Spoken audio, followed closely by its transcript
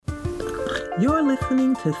You're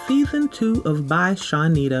listening to Season 2 of By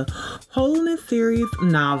Shawnita, Wholeness Series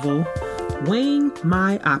novel, Weighing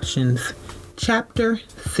My Options, Chapter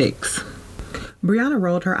 6. Brianna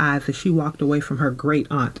rolled her eyes as she walked away from her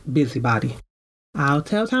great-aunt, Busybody. "I'll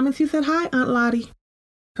tell Thomas you said hi, Aunt Lottie."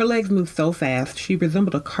 Her legs moved so fast, she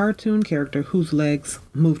resembled a cartoon character whose legs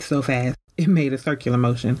moved so fast, it made a circular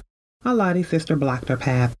motion. Aunt Lottie's sister blocked her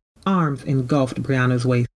path. Arms engulfed Brianna's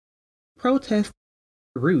waist. Protest,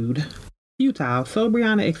 rude, futile, so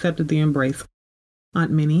Brianna accepted the embrace.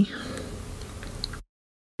 "Aunt Minnie,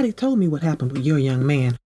 Daddy told me what happened with your young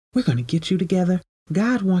man. We're going to get you together.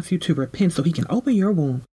 God wants you to repent so he can open your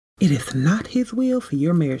womb. It is not his will for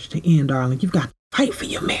your marriage to end, darling. You've got to fight for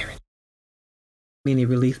your marriage." Minnie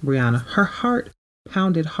released Brianna. Her heart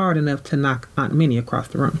pounded hard enough to knock Aunt Minnie across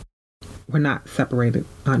the room. "We're not separated,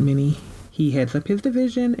 Aunt Minnie. He heads up his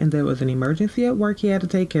division, and there was an emergency at work he had to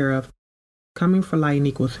take care of. Coming for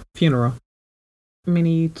Lainiqua's funeral."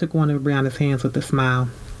 Minnie took one of Brianna's hands with a smile.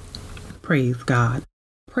 "Praise God.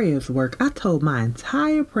 Prayers work. I told my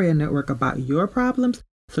entire prayer network about your problems,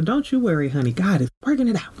 so don't you worry, honey. God is working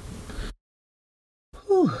it out."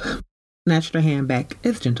 Whew. Snatched her hand back,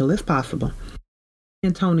 as gentle as possible.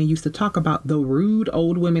 And Tony used to talk about the rude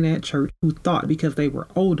old women at church who thought because they were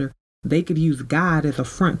older, they could use God as a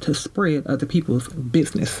front to spread other people's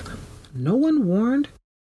business. No one warned.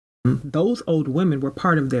 Those old women were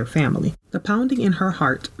part of their family. The pounding in her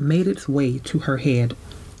heart made its way to her head.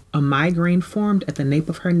 A migraine formed at the nape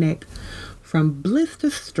of her neck. From bliss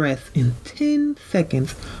to stress in 10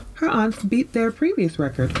 seconds, her aunts beat their previous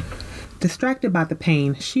record. Distracted by the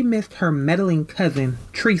pain, she missed her meddling cousin,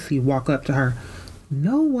 Tracy, walk up to her.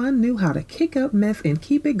 No one knew how to kick up mess and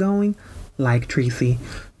keep it going like Tracy.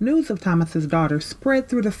 News of Thomas's daughter spread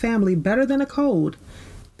through the family better than a cold,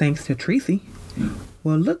 thanks to Tracy.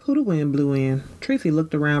 "Well, look who the wind blew in." Tracy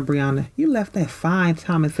looked around Brianna. "You left that fine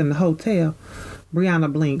Thomas in the hotel."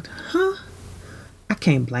 Brianna blinked. "Huh? I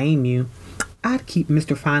can't blame you. I'd keep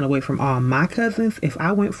Mr. Fine away from all my cousins if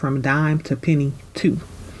I went from dime to penny, too.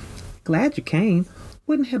 Glad you came.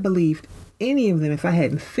 Wouldn't have believed any of them if I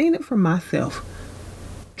hadn't seen it for myself."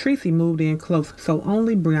 Tracy moved in close so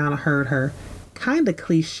only Brianna heard her. Kinda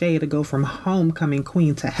cliche to go from homecoming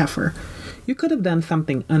queen to heifer. You could have done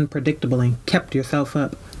something unpredictable and kept yourself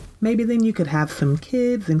up. Maybe then you could have some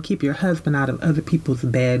kids and keep your husband out of other people's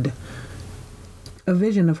bed. A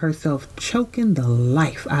vision of herself choking the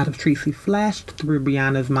life out of Tracy flashed through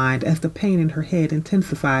Brianna's mind as the pain in her head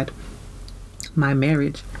intensified. "My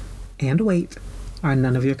marriage and weight are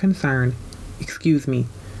none of your concern. Excuse me."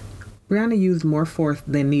 Brianna used more force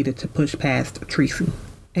than needed to push past Tracy.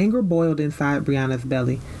 Anger boiled inside Brianna's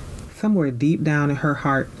belly. Somewhere deep down in her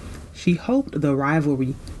heart, she hoped the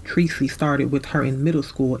rivalry Tracy started with her in middle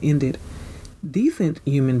school ended. Decent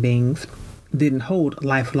human beings didn't hold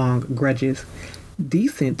lifelong grudges.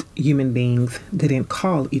 Decent human beings didn't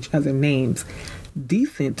call each other names.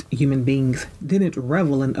 Decent human beings didn't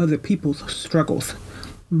revel in other people's struggles.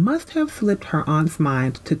 Must have slipped her aunt's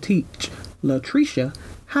mind to teach Latricia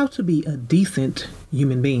how to be a decent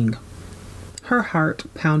human being. Her heart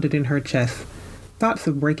pounded in her chest. Thoughts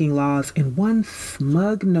of breaking laws and one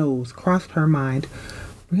smug nose crossed her mind.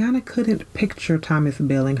 Brianna couldn't picture Thomas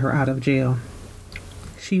bailing her out of jail.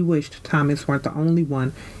 She wished Thomas weren't the only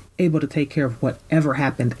one able to take care of whatever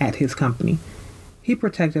happened at his company. He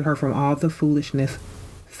protected her from all the foolishness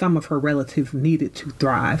some of her relatives needed to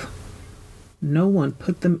thrive. No one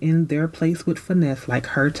put them in their place with finesse like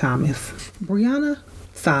her Thomas. Brianna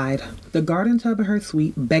sighed. The garden tub of her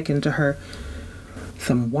suite beckoned to her.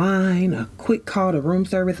 Some wine, a quick call to room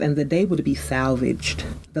service, and the day would be salvaged.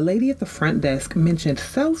 The lady at the front desk mentioned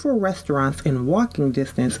several restaurants in walking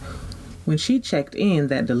distance when she checked in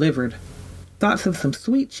that delivered. Thoughts of some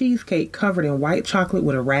sweet cheesecake covered in white chocolate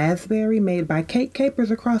with a raspberry made by Cake Capers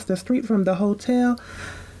across the street from the hotel.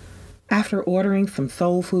 After ordering some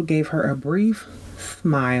soul food gave her a brief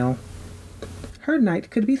smile. Her night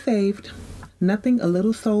could be saved. Nothing a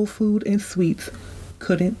little soul food and sweets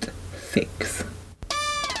couldn't fix.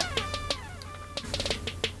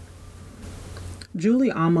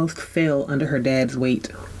 Julie almost fell under her dad's weight.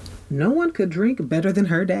 No one could drink better than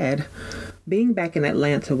her dad. Being back in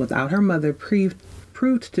Atlanta without her mother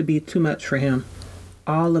proved to be too much for him.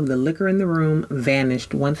 All of the liquor in the room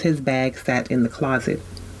vanished once his bag sat in the closet.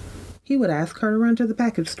 He would ask her to run to the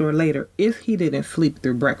package store later if he didn't sleep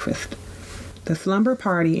through breakfast. The slumber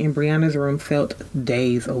party in Brianna's room felt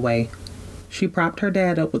days away. She propped her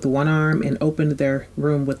dad up with one arm and opened their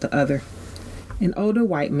room with the other. An older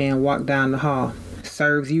white man walked down the hall.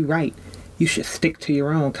 "Serves you right. You should stick to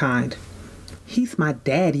your own kind." "He's my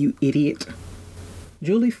dad, you idiot."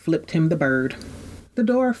 Julie flipped him the bird. The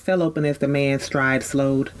door fell open as the man's stride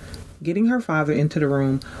slowed. Getting her father into the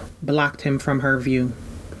room blocked him from her view.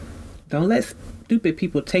 Don't let stupid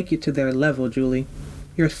people take you to their level, Julie.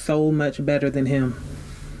 You're so much better than him.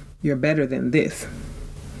 You're better than this.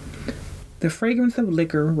 The fragrance of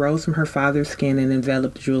liquor rose from her father's skin and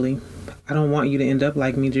enveloped Julie. I don't want you to end up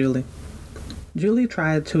like me, Julie. Julie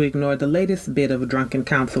tried to ignore the latest bit of drunken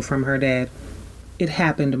counsel from her dad. It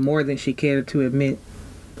happened more than she cared to admit.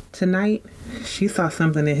 Tonight, she saw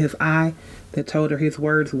something in his eye that told her his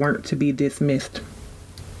words weren't to be dismissed,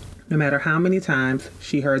 no matter how many times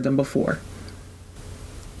she heard them before.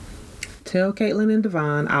 Tell Caitlin and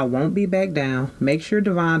Devon I won't be back down. Make sure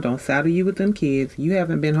Devon don't saddle you with them kids. You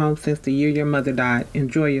haven't been home since the year your mother died.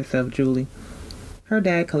 Enjoy yourself, Julie. Her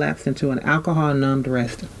dad collapsed into an alcohol-numbed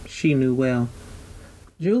rest. She knew well.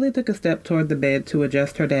 Julie took a step toward the bed to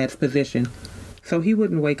adjust her dad's position so he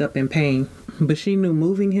wouldn't wake up in pain, but she knew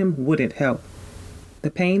moving him wouldn't help.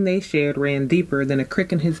 The pain they shared ran deeper than a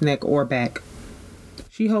crick in his neck or back.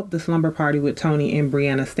 She hoped the slumber party with Tony and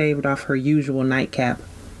Brianna staved off her usual nightcap.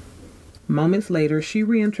 Moments later, she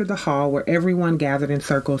re-entered the hall where everyone gathered in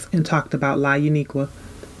circles and talked about La Uniqua,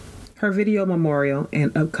 her video memorial,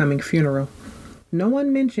 and upcoming funeral. No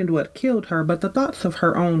one mentioned what killed her, but the thoughts of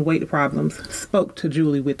her own weight problems spoke to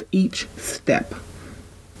Julie with each step.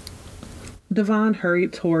 Devon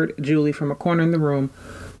hurried toward Julie from a corner in the room,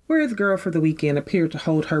 where his girl for the weekend appeared to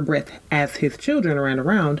hold her breath as his children ran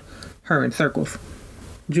around her in circles.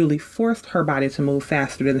 Julie forced her body to move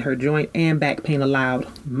faster than her joint and back pain allowed,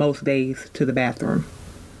 most days, to the bathroom.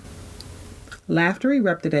 Laughter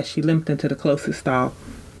erupted as she limped into the closest stall.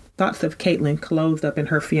 Thoughts of Caitlin closed up in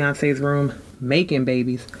her fiancé's room, making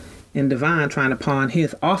babies, and Devon trying to pawn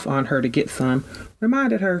his off on her to get some,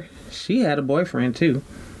 reminded her she had a boyfriend too.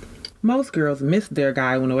 Most girls missed their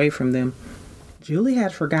guy when away from them. Julie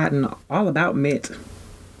had forgotten all about Mitt.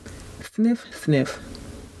 Sniff, sniff.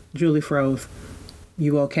 Julie froze.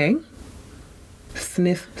 You okay?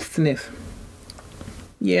 Sniff, sniff.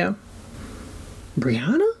 Yeah.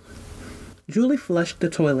 Brianna? Julie flushed the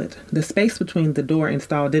toilet. The space between the door and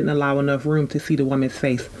stall didn't allow enough room to see the woman's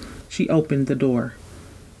face. She opened the door.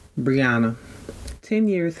 Brianna. 10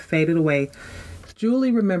 years faded away.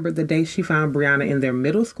 Julie remembered the day she found Brianna in their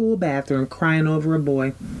middle school bathroom crying over a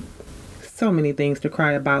boy. So many things to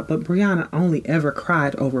cry about, but Brianna only ever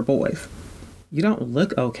cried over boys. You don't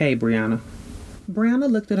look okay, Brianna. Brianna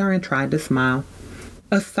looked at her and tried to smile.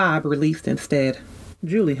 A sob released instead.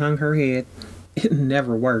 Julie hung her head. It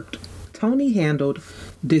never worked. Tony handled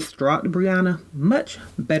distraught Brianna much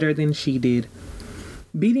better than she did.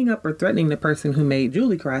 Beating up or threatening the person who made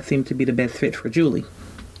Julie cry seemed to be the best fit for Julie.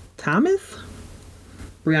 Thomas?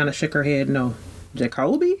 Brianna shook her head no.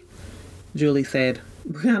 Jacoby? Julie said.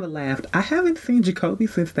 Brianna laughed. I haven't seen Jacoby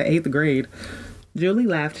since the 8th grade. Julie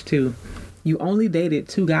laughed too. You only dated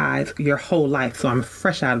 2 guys your whole life, so I'm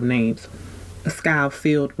fresh out of names. A scowl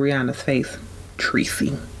filled Brianna's face.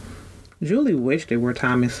 Tracy. Julie wished it were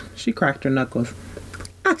Thomas. She cracked her knuckles.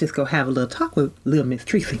 I'll just go have a little talk with little Miss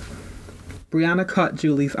Tracy. Brianna caught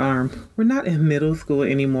Julie's arm. We're not in middle school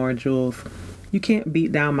anymore, Jules. You can't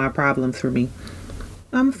beat down my problems for me.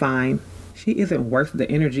 I'm fine. She isn't worth the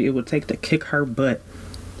energy it would take to kick her butt.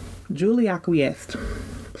 Julie acquiesced.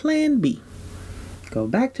 Plan B. Go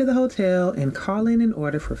back to the hotel and call in an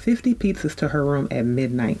order for 50 pizzas to her room at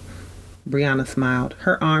midnight. Brianna smiled.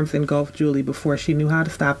 Her arms engulfed Julie before she knew how to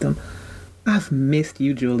stop them. I've missed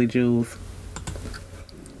you, Julie Jules.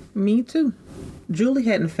 Me too. Julie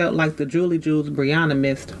hadn't felt like the Julie Jules Brianna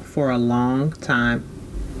missed for a long time.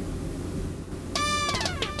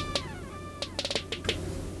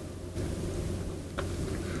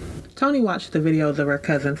 Tony watched the videos of her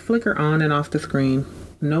cousin flicker on and off the screen.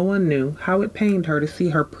 No one knew how it pained her to see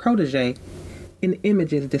her protege in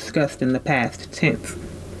images discussed in the past tense.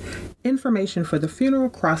 Information for the funeral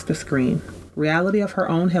crossed the screen. Reality of her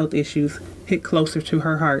own health issues hit closer to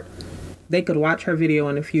her heart. They could watch her video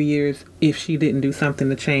in a few years if she didn't do something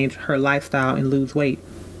to change her lifestyle and lose weight.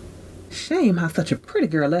 Shame how such a pretty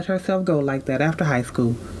girl let herself go like that after high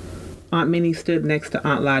school. Aunt Minnie stood next to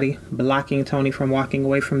Aunt Lottie, blocking Tony from walking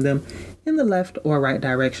away from them in the left or right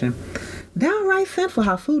direction. Downright sinful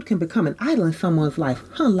how food can become an idol in someone's life,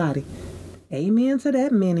 huh, Lottie? Amen to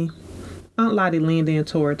that, Minnie. Aunt Lottie leaned in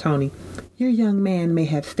toward Tony. Your young man may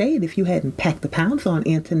have stayed if you hadn't packed the pounds on,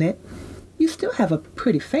 Internet. You still have a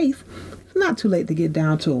pretty face. It's not too late to get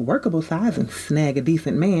down to a workable size and snag a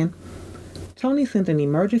decent man. Tony sent an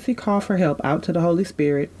emergency call for help out to the Holy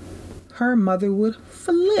Spirit. Her mother would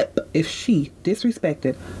flip if she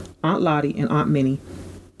disrespected Aunt Lottie and Aunt Minnie,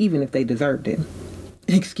 even if they deserved it.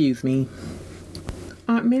 Excuse me.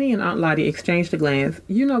 Aunt Minnie and Aunt Lottie exchanged a glance.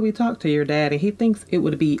 You know, we talked to your dad, and he thinks it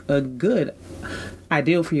would be a good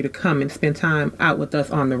idea for you to come and spend time out with us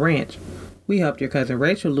on the ranch. We helped your cousin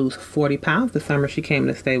Rachel lose 40 pounds the summer she came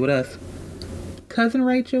to stay with us. Cousin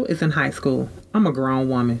Rachel is in high school. I'm a grown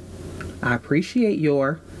woman. I appreciate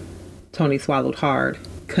your, Tony swallowed hard,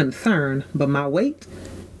 concern, but my weight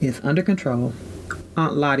is under control.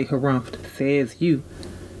 Aunt Lottie harumphed, says you.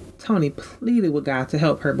 Tony pleaded with God to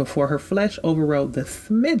help her before her flesh overrode the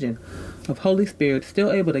smidgen of Holy Spirit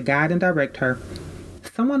still able to guide and direct her.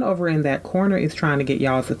 Someone over in that corner is trying to get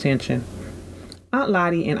y'all's attention. Aunt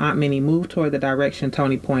Lottie and Aunt Minnie moved toward the direction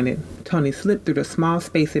Tony pointed. Tony slipped through the small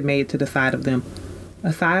space it made to the side of them.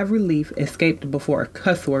 A sigh of relief escaped before a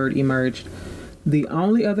cuss word emerged. The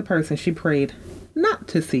only other person she prayed not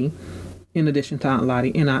to see, in addition to Aunt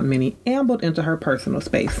Lottie and Aunt Minnie, ambled into her personal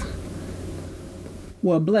space.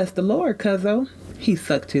 Well, bless the Lord, cuzzo. He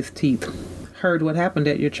sucked his teeth. Heard what happened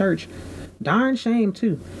at your church. Darn shame,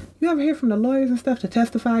 too. You ever hear from the lawyers and stuff to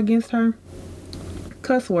testify against her?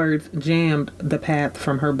 Cuss words jammed the path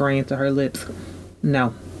from her brain to her lips.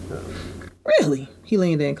 No. Really? He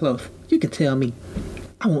leaned in close. You can tell me.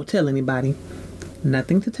 I won't tell anybody.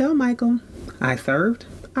 Nothing to tell, Michael. I served.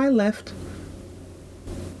 I left.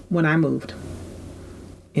 When I moved.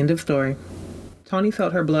 End of story. Tony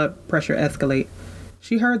felt her blood pressure escalate.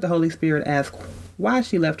 She heard the Holy Spirit ask why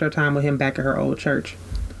she left her time with him back at her old church.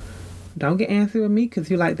 Don't get antsy with me because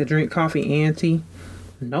you like to drink coffee and tea.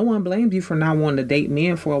 No one blames you for not wanting to date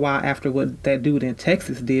men for a while after what that dude in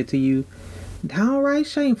Texas did to you. Downright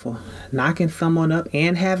shameful. Knocking someone up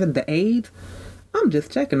and having the AIDS. I'm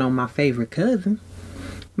just checking on my favorite cousin.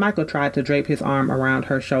 Michael tried to drape his arm around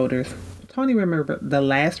her shoulders. Tony remembered the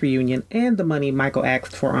last reunion and the money Michael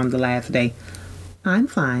asked for on the last day. I'm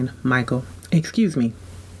fine, Michael. Excuse me.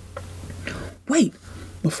 Wait,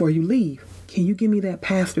 before you leave, can you give me that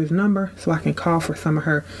pastor's number so I can call for some of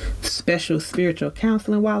her special spiritual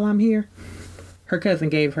counseling while I'm here? Her cousin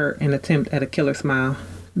gave her an attempt at a killer smile.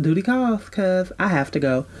 Duty calls, cuz I have to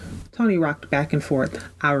go. Tony rocked back and forth.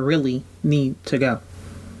 I really need to go.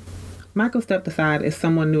 Michael stepped aside as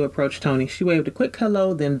someone new approached Tony. She waved a quick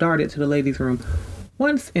hello, then darted to the ladies' room.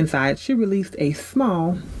 Once inside, she released a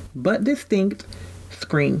small but distinct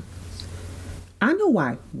scream. I know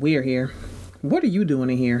why we're here. What are you doing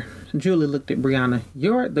in here? Julie looked at Brianna.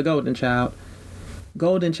 You're the golden child.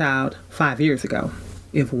 Golden child 5 years ago.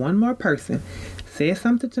 If one more person says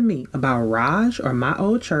something to me about Raj or my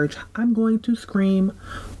old church, I'm going to scream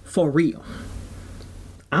for real.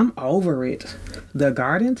 I'm over it. The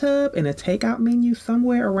garden tub and a takeout menu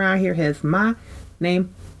somewhere around here has my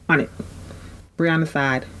name on it. Brianna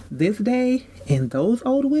sighed. This day and those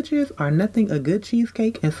old witches are nothing a good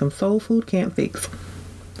cheesecake and some soul food can't fix.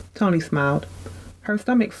 Tony smiled. Her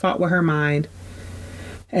stomach fought with her mind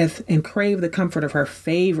and craved the comfort of her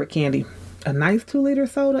favorite candy. A nice 2-liter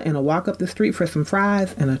soda and a walk up the street for some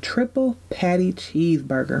fries and a triple patty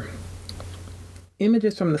cheeseburger.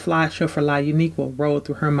 Images from the slideshow for La Uniqua rolled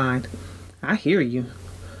through her mind. I hear you.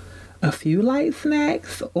 A few light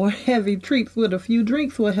snacks or heavy treats with a few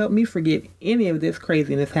drinks will help me forget any of this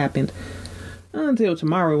craziness happened. Until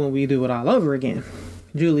tomorrow when we do it all over again.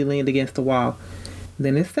 Julie leaned against the wall.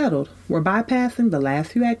 Then it's settled. We're bypassing the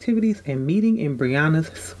last few activities and meeting in Brianna's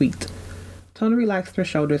suite. Tony relaxed her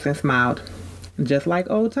shoulders and smiled. Just like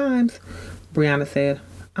old times, Brianna said,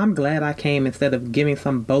 I'm glad I came instead of giving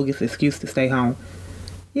some bogus excuse to stay home.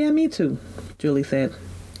 Yeah, me too, Julie said.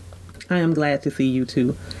 I am glad to see you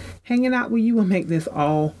too. Hanging out with you will make this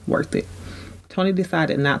all worth it. Tony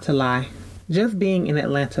decided not to lie. Just being in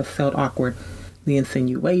Atlanta felt awkward. The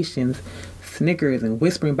insinuations, snickers, and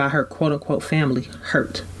whispering by her quote-unquote family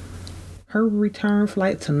hurt. Her return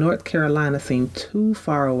flight to North Carolina seemed too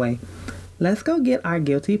far away. Let's go get our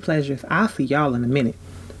guilty pleasures. I'll see y'all in a minute.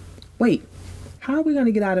 Wait, how are we going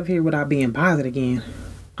to get out of here without being bothered again?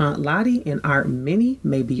 Aunt Lottie and Aunt Minnie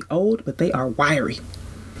may be old, but they are wiry.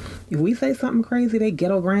 If we say something crazy, they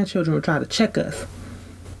ghetto grandchildren will try to check us.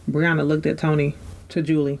 Brianna looked at Tony, to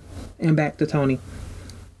Julie, and back to Tony.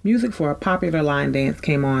 Music for a popular line dance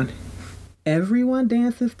came on. Everyone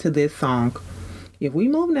dances to this song. If we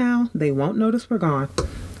move now, they won't notice we're gone.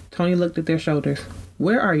 Tony looked at their shoulders.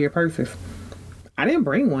 Where are your purses? I didn't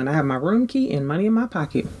bring one. I have my room key and money in my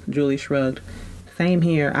pocket. Julie shrugged. Same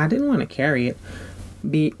here. I didn't want to carry it.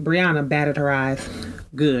 Brianna batted her eyes.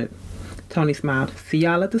 Good. Tony smiled. See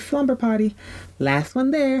y'all at the slumber party. Last one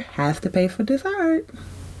there has to pay for dessert.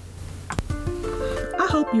 I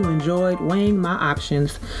hope you enjoyed Weighing My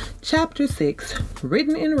Options, Chapter 6,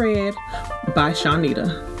 written in red by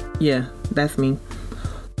Shawnita. Yeah, that's me.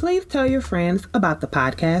 Please tell your friends about the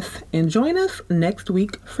podcast and join us next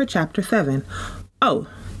week for Chapter 7. Oh,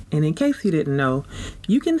 and in case you didn't know,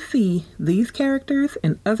 you can see these characters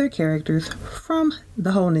and other characters from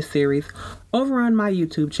the Wholeness series over on my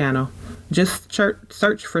YouTube channel. Just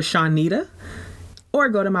search for Shawnita or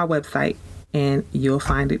go to my website and you'll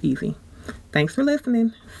find it easy. Thanks for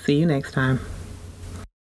listening. See you next time.